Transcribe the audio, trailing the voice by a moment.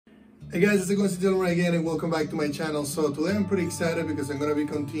Hey guys, it's Unity3d again and welcome back to my channel. So today I'm pretty excited because I'm going to be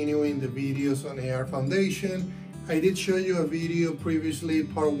continuing the videos on AR Foundation. I did show you a video previously,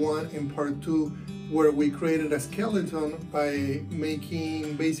 part 1 and part 2, where we created a skeleton by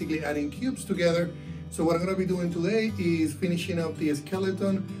basically adding cubes together. So what I'm going to be doing today is finishing up the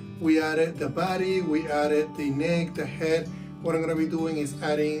skeleton. We added the body, we added the neck, the head. What I'm going to be doing is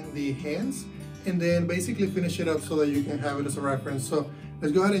adding the hands and then basically finish it up so that you can have it as a reference. So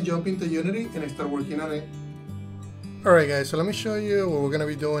let's go ahead and jump into Unity and start working on it. Alright guys, so let me show you what we're going to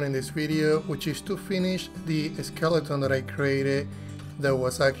be doing in this video, which is to finish the skeleton that I created that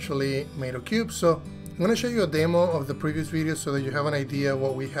was actually made of cubes. So I'm going to show you a demo of the previous video so that you have an idea of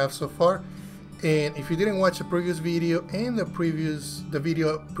what we have so far. And if you didn't watch the previous video and the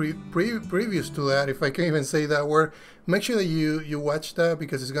video previous to that, if I can even say that word, make sure that you watch that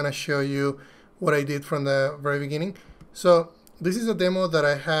because it's going to show you what I did from the very beginning. So this is a demo that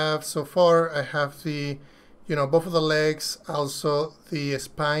I have so far. I have the, both of the legs, also the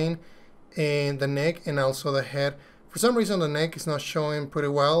spine and the neck, and also the head. For some reason the neck is not showing pretty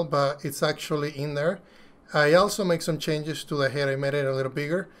well, but it's actually in there. I also make some changes to the head. I made it a little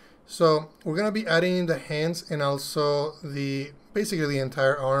bigger. So we're going to be adding in the hands and also basically the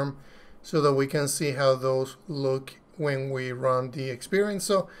entire arm so that we can see how those look when we run the experience.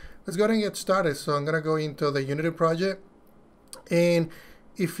 So let's go ahead and get started. So I'm going to go into the Unity project. And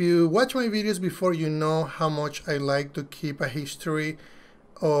if you watch my videos before, you know how much I like to keep a history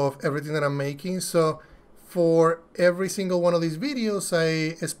of everything that I'm making. So for every single one of these videos,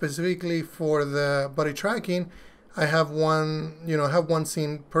 I specifically for the body tracking, I have one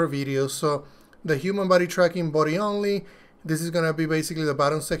scene per video. So the human body tracking, body only, this is going to be basically the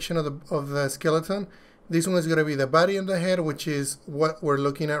bottom section of the skeleton. This one is going to be the body and the head, which is what we're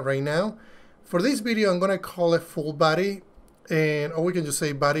looking at right now. For this video, I'm going to call it full body. Or we can just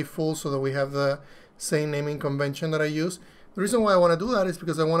say body full so that we have the same naming convention that I use. The reason why I want to do that is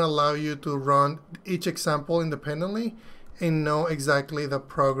because I want to allow you to run each example independently and know exactly the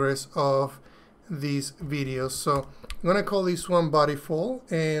progress of these videos. So I'm going to call this one body full,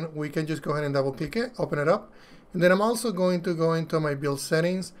 and we can just go ahead and double click it, open it up. And then I'm also going to go into my build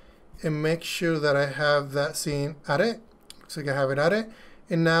settings and make sure that I have that scene added. Looks like I have it added.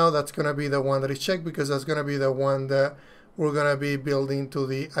 And now that's going to be the one that is checked because that's going to be the one that we're going to be building to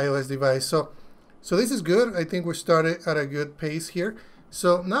the iOS device. So this is good. I think we started at a good pace here.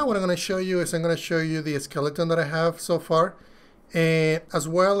 So now what I'm going to show you is I'm going to show you the skeleton that I have so far, and as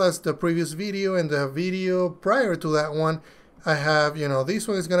well as the previous video and the video prior to that one. I have, this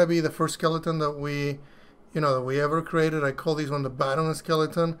one is going to be the first skeleton that we ever created. I call this one the bottom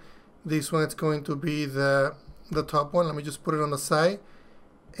skeleton. This one is going to be the top one. Let me just put it on the side.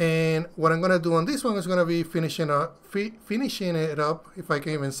 And what I'm going to do on this one is going to be finishing it up, if I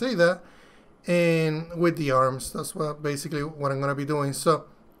can even say that, and with the arms. That's basically what I'm going to be doing. So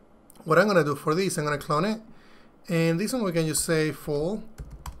what I'm going to do for this, I'm going to clone it, and this one we can just say full.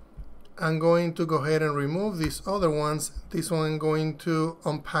 I'm going to go ahead and remove these other ones. This one I'm going to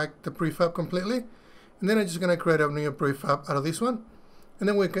unpack the prefab completely, and then I'm just going to create a new prefab out of this one, and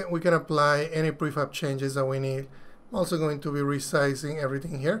then we can apply any prefab changes that we need. I'm also going to be resizing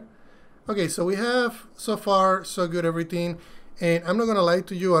everything here. Okay, so we have so far so good everything, and I'm not gonna lie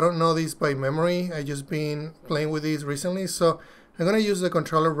to you, I don't know this by memory. I just been playing with these recently, so I'm gonna use the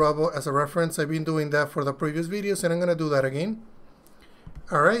controller robot as a reference. I've been doing that for the previous videos, and I'm gonna do that again.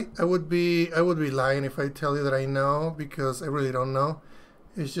 All right, I would be lying if I tell you that I know, because I really don't know.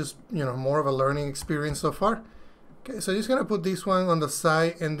 It's just more of a learning experience so far. Okay, so I'm just gonna put this one on the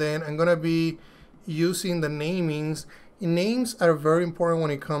side, and then I'm gonna be using the namings. Names are very important when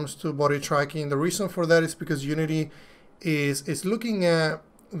it comes to body tracking. The reason for that is because Unity is looking at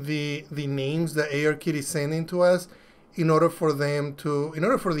the names that ARKit is sending to us in order for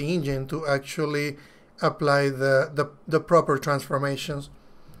the engine to actually apply the proper transformations.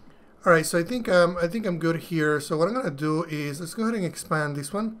 All right, so I think I'm good here. So what I'm gonna do is let's go ahead and expand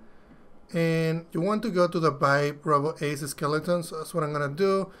this one, and you want to go to the Vibe Robot Ace skeleton. So that's what I'm gonna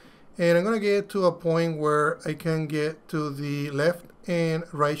do. And I'm going to get to a point where I can get to the left and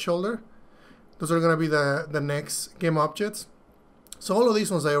right shoulder. Those are going to be the next game objects. So all of these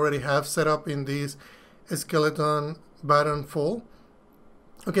ones I already have set up in this skeleton button full.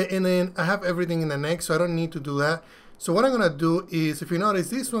 Okay, and then I have everything in the neck, so I don't need to do that. So what I'm going to do is, if you notice,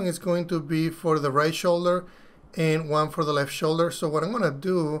 this one is going to be for the right shoulder and one for the left shoulder. So what I'm going to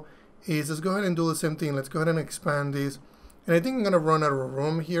do is let's go ahead and do the same thing. Let's go ahead and expand this. And I think I'm going to run out of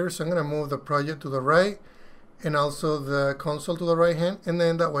room here, so I'm going to move the project to the right and also the console to the right hand, and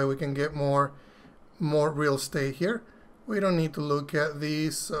then that way we can get more real estate here. We don't need to look at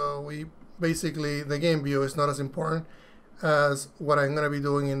these, so we basically, the game view is not as important as what I'm going to be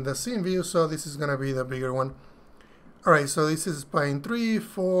doing in the scene view, so this is going to be the bigger one. Alright, so this is spine 3,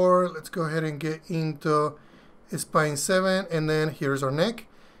 4, let's go ahead and get into spine 7, and then here's our neck.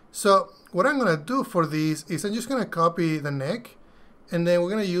 So what I'm going to do for these is I'm just going to copy the neck, and then we're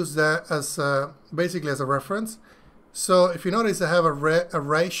going to use that as basically as a reference. So if you notice, I have a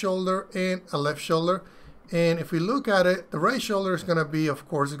right shoulder and a left shoulder, and if we look at it, the right shoulder is going to be, of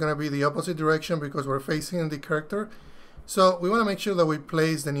course, it's going to be the opposite direction because we're facing the character. So we want to make sure that we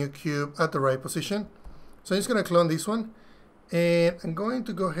place the new cube at the right position. So I'm just going to clone this one, and I'm going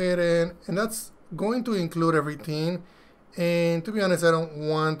to go ahead and that's going to include everything. And to be honest, I don't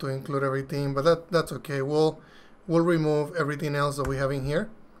want to include everything, but that's okay. We'll remove everything else that we have in here.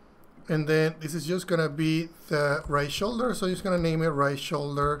 And then this is just going to be the right shoulder. So I'm just going to name it right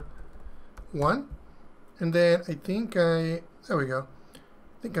shoulder 1. And then I think there we go.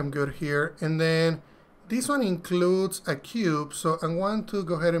 I think I'm good here. And then this one includes a cube, so I want to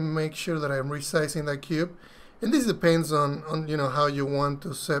go ahead and make sure that I'm resizing that cube. And this depends on you know, how you want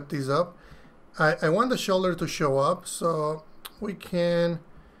to set this up. I want the shoulder to show up, so we can,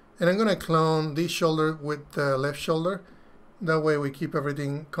 and I'm gonna clone this shoulder with the left shoulder. That way we keep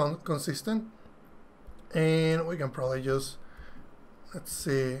everything consistent. And we can probably just, let's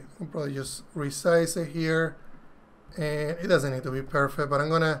see, we'll probably just resize it here. And it doesn't need to be perfect, but I'm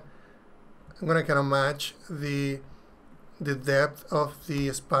gonna kind of match the depth of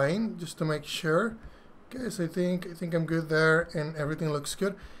the spine just to make sure. Okay, so I think I'm good there, and everything looks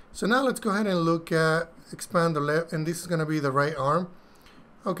good. So now let's go ahead and look at expand the left, and this is going to be the right arm.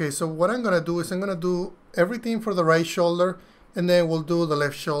 Okay, so what I'm going to do is I'm going to do everything for the right shoulder, and then we'll do the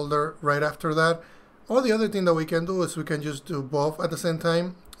left shoulder right after that. Or the other thing that we can do is we can just do both at the same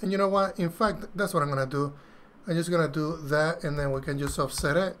time. And you know what? In fact, that's what I'm going to do. I'm just going to do that, and then we can just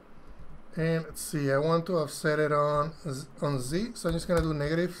offset it. And let's see, I want to offset it on Z, so I'm just going to do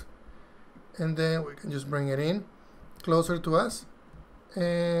negative, and then we can just bring it in closer to us,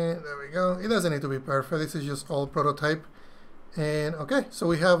 and there we go. It doesn't need to be perfect, this is just all prototype. And okay, so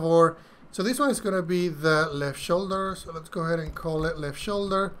we have our, so this one is going to be the left shoulder, so let's go ahead and call it left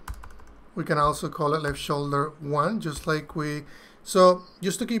shoulder. We can also call it left shoulder 1, just like we, so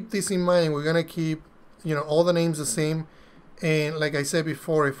just to keep this in mind, we're going to keep, you know, all the names the same. And like I said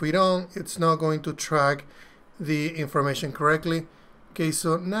before, if we don't, it's not going to track the information correctly. Okay,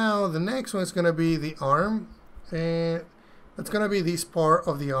 so now the next one is going to be the arm, and that's going to be this part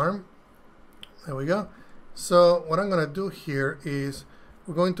of the arm. There we go. So what I'm going to do here is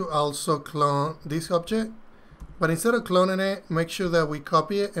we're going to also clone this object, but instead of cloning it, make sure that we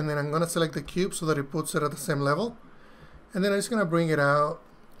copy it, and then I'm going to select the cube so that it puts it at the same level. And then I'm just going to bring it out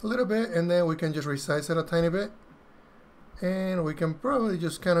a little bit, and then we can just resize it a tiny bit. And we can probably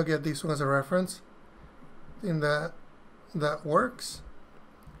just kind of get this one as a reference. I think that works.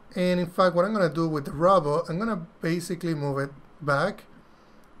 And in fact, what I'm going to do with the robot, I'm going to basically move it back.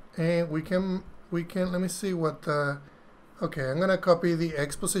 And we can let me see what okay, I'm going to copy the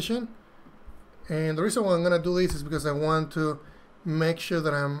X position. And the reason why I'm going to do this is because I want to make sure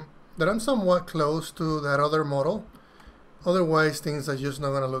that I'm somewhat close to that other model. Otherwise, things are just not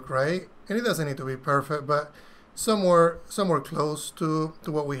going to look right. And it doesn't need to be perfect, but somewhere close to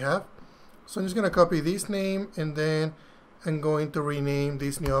what we have. So I'm just going to copy this name, and then I'm going to rename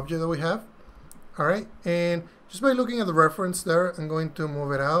this new object that we have. Alright, and just by looking at the reference there, I'm going to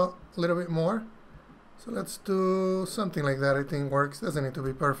move it out a little bit more. So let's do something like that. I think works. Doesn't need to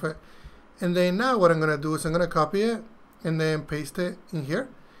be perfect. And then now what I'm going to do is I'm going to copy it and then paste it in here.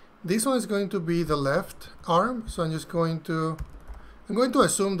 This one is going to be the left arm, so I'm going to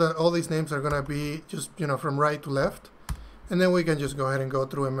assume that all these names are going to be just, you know, from right to left, and then we can just go ahead and go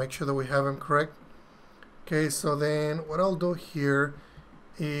through and make sure that we have them correct. Okay, so then what I'll do here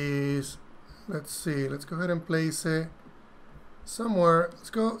is, let's see, let's go ahead and place it somewhere.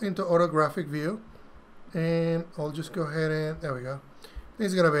 Let's go into orthographic view, and I'll just go ahead and, there we go.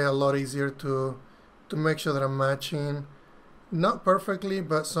 It's going to be a lot easier to make sure that I'm matching, not perfectly,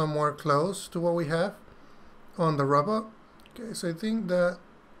 but somewhere close to what we have on the robot. Okay, so I think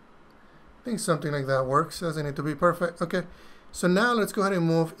something like that works. Doesn't need to be perfect. Okay, so now let's go ahead and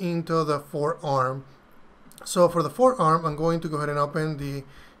move into the forearm. So for the forearm, I'm going to go ahead and open the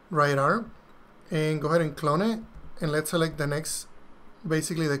right arm and go ahead and clone it, and let's select the next,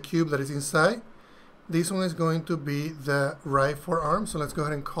 basically the cube that is inside. This one is going to be the right forearm, so let's go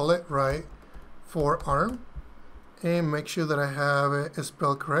ahead and call it right forearm, and make sure that I have it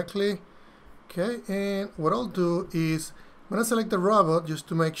spelled correctly. Okay, and what I'll do is I'm going to select the robot just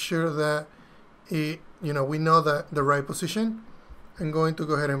to make sure that we know that the right position. I'm going to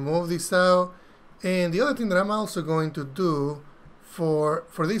go ahead and move this out. And the other thing that I'm also going to do for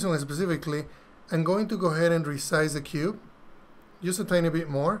this one specifically, I'm going to go ahead and resize the cube just a tiny bit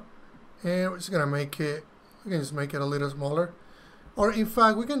more. And we're just going to make it, we can just make it a little smaller. Or in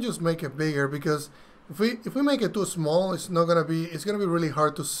fact, we can just make it bigger, because if we make it too small, it's going to be really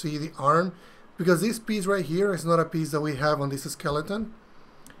hard to see the arm, because this piece right here is not a piece that we have on this skeleton.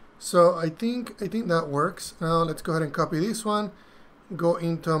 So I think that works. Now let's go ahead and copy this one, go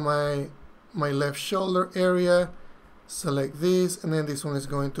into my left shoulder area, select this, and then this one is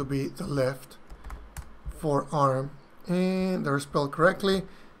going to be the left forearm, and they're spelled correctly.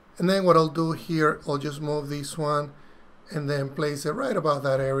 And then what I'll do here, I'll just move this one and then place it right about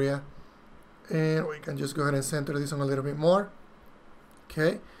that area, and we can just go ahead and center this one a little bit more.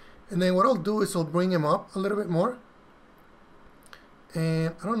 Okay, and then what I'll do is I'll bring him up a little bit more.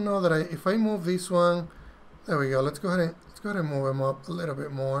 And I don't know that if I move this one, there we go. Let's go ahead and move him up a little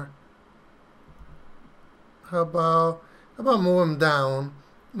bit more. How about move him down?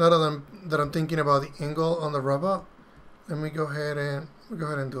 Now that I'm thinking about the angle on the robot, let me go ahead and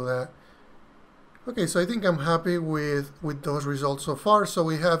do that. Okay, so I think I'm happy with those results so far. So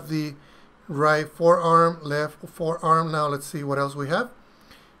we have the right forearm, left forearm. Now let's see what else we have.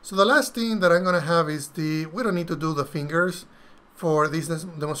 So the last thing that I'm gonna have is we don't need to do the fingers for this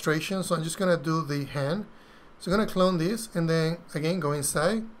demonstration, so I'm just gonna do the hand. So I'm gonna clone this and then again go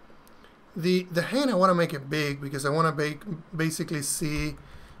inside. The hand, I wanna make it big because I wanna basically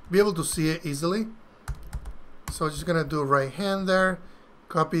be able to see it easily. So I'm just gonna do right hand there,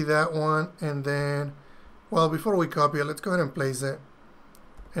 copy that one, and then, well, before we copy it, let's go ahead and place it.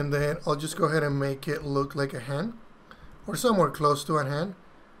 And then I'll just go ahead and make it look like a hand, or somewhere close to a hand.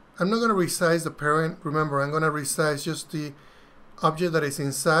 I'm not gonna resize the parent. Remember, I'm gonna resize just the object that is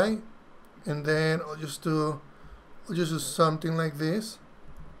inside, and then I'll just do something like this.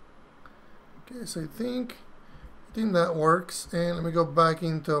 Okay, so I think that works. And let me go back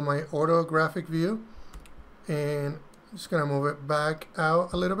into my auto graphic view, and I'm just gonna move it back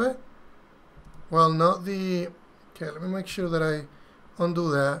out a little bit. Well, not the, okay, let me make sure that I undo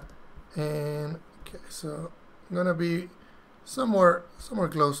that. And okay, so I'm gonna be somewhere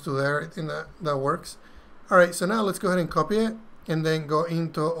close to there. I think that works. All right, so now let's go ahead and copy it, and then go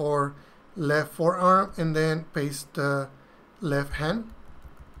into our left forearm, and then paste the left hand,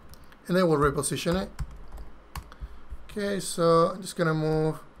 and then we'll reposition it. Okay, so I'm just gonna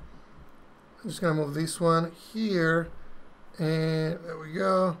move this one here, and there we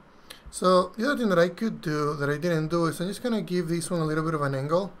go. So the other thing that I could do that I didn't do is I'm just gonna give this one a little bit of an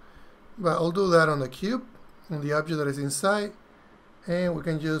angle, but I'll do that on the cube, on the object that is inside, and we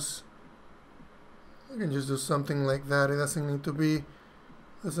can just do something like that. It doesn't need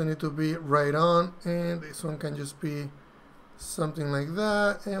to be right on, and this one can just be something like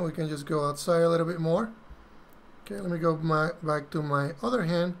that, and we can just go outside a little bit more. Okay, let me go back to my other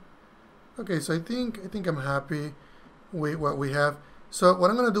hand. Okay, so I think I'm happy with what we have. So what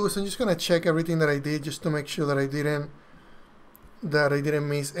I'm gonna do is I'm just gonna check everything that I did just to make sure that I didn't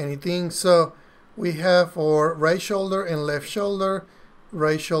miss anything. So we have our right shoulder and left shoulder,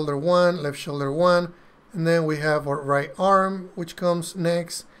 right shoulder 1, left shoulder 1, and then we have our right arm, which comes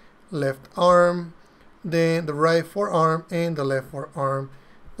next, left arm, then the right forearm and the left forearm.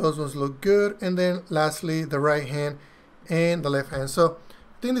 Those ones look good. And then lastly, the right hand and the left hand. So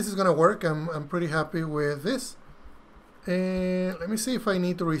I think this is gonna work. I'm pretty happy with this. And let me see if I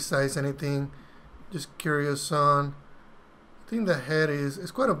need to resize anything. Just curious on, I think the head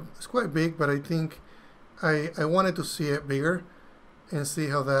is quite big, but I think I wanted to see it bigger and see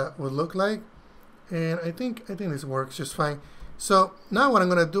how that would look like. And I think this works just fine. So now what I'm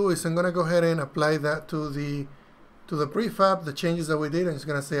gonna do is I'm gonna go ahead and apply that to the prefab, the changes that we did. I'm just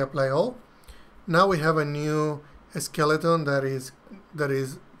gonna say apply all. Now we have a new skeleton that is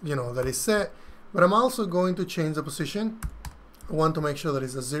set, but I'm also going to change the position. I want to make sure that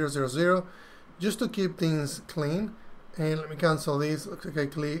it's a 0, 0, 0, just to keep things clean. And let me cancel this. Looks like I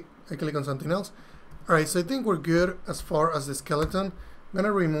click on something else. All right, so I think we're good as far as the skeleton. I'm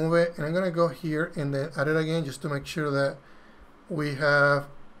gonna remove it, and I'm gonna go here and then add it again just to make sure that we have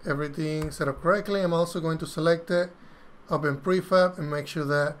everything set up correctly. I'm also going to select it, open prefab, and make sure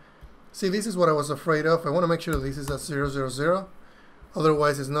that, see, this is what I was afraid of. I want to make sure that this is at 0, 0, 0.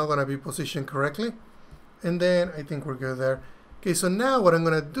 Otherwise, it's not going to be positioned correctly. And then I think we're good there. Okay, so now what I'm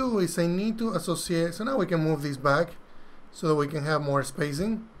going to do is I need to associate. So now we can move this back so that we can have more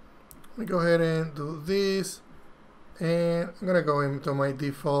spacing. Let me go ahead and do this. And I'm going to go into my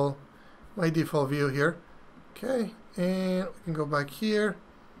default view here. Okay, and we can go back here.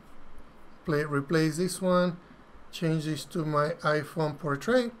 replace this one, change this to my iPhone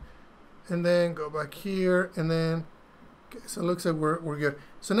portrait, and then go back here, and then okay, so it looks like we're good.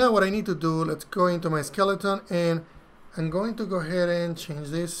 So now what I need to do, let's go into my skeleton, and I'm going to go ahead and change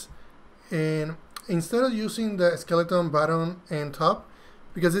this, and instead of using the skeleton bottom and top,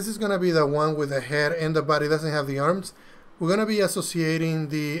 because this is going to be the one with the head and the body doesn't have the arms, we're going to be associating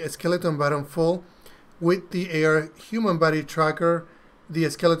the skeleton bottom full with the AR human body tracker, the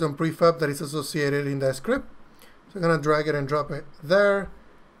skeleton prefab that is associated in that script. So I'm going to drag it and drop it there,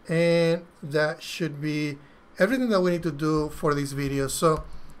 and that should be everything that we need to do for this video. So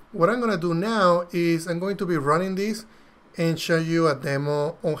what I'm going to do now is I'm going to be running this and show you a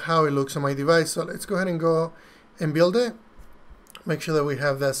demo on how it looks on my device. So let's go ahead and go and build it. Make sure that we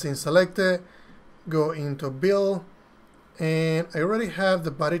have that scene selected, go into build, and I already have the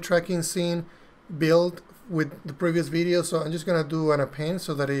body tracking scene built with the previous video, so I'm just gonna do an append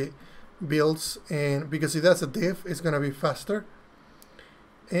so that it builds, and because it has a diff, it's gonna be faster,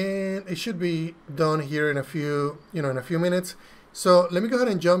 and it should be done here in a few minutes. So let me go ahead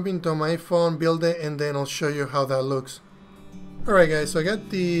and jump into my phone, build it, and then I'll show you how that looks. Alright guys, so I got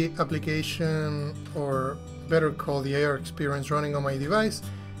the application, or better called the AR experience, running on my device,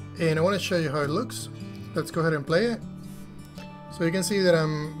 and I want to show you how it looks. Let's go ahead and play it. So you can see that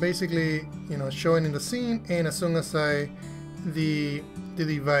I'm basically showing in the scene, and as soon as the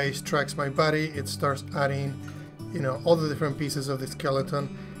device tracks my body, it starts adding all the different pieces of the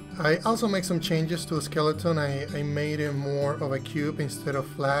skeleton. I also make some changes to the skeleton. I made it more of a cube instead of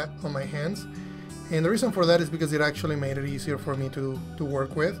flat on my hands, and the reason for that is because it actually made it easier for me to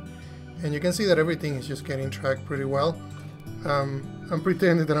work with. And you can see that everything is just getting tracked pretty well. I'm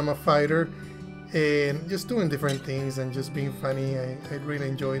pretending that I'm a fighter and just doing different things and just being funny. I really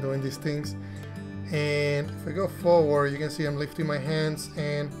enjoy doing these things. And if I go forward, you can see I'm lifting my hands,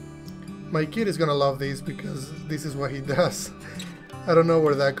 and my kid is gonna love this because this is what he does. I don't know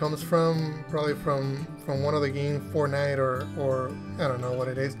where that comes from, probably from one of the games, Fortnite or I don't know what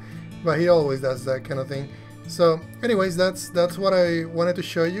it is, but he always does that kind of thing. So anyways, that's what I wanted to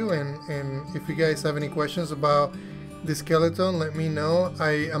show you, and if you guys have any questions about the skeleton, let me know.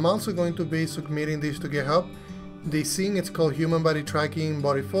 I am also going to be submitting this to GitHub. The scene, it's called Human Body Tracking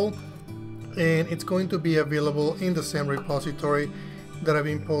Body Full, and it's going to be available in the same repository that I've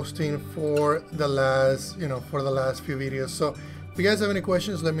been posting for the last few videos. So if you guys have any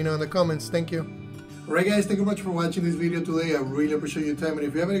questions, let me know in the comments. Thank you. Alright guys, thank you much for watching this video today. I really appreciate your time, and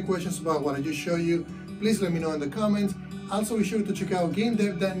if you have any questions about what I just showed you, please let me know in the comments. Also, be sure to check out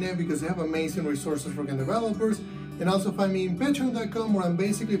gamedev.net because they have amazing resources for game developers, and also find me in patreon.com, where I'm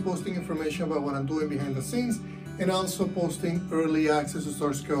basically posting information about what I'm doing behind the scenes, and also posting early access to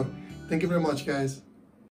source code. Thank you very much, guys.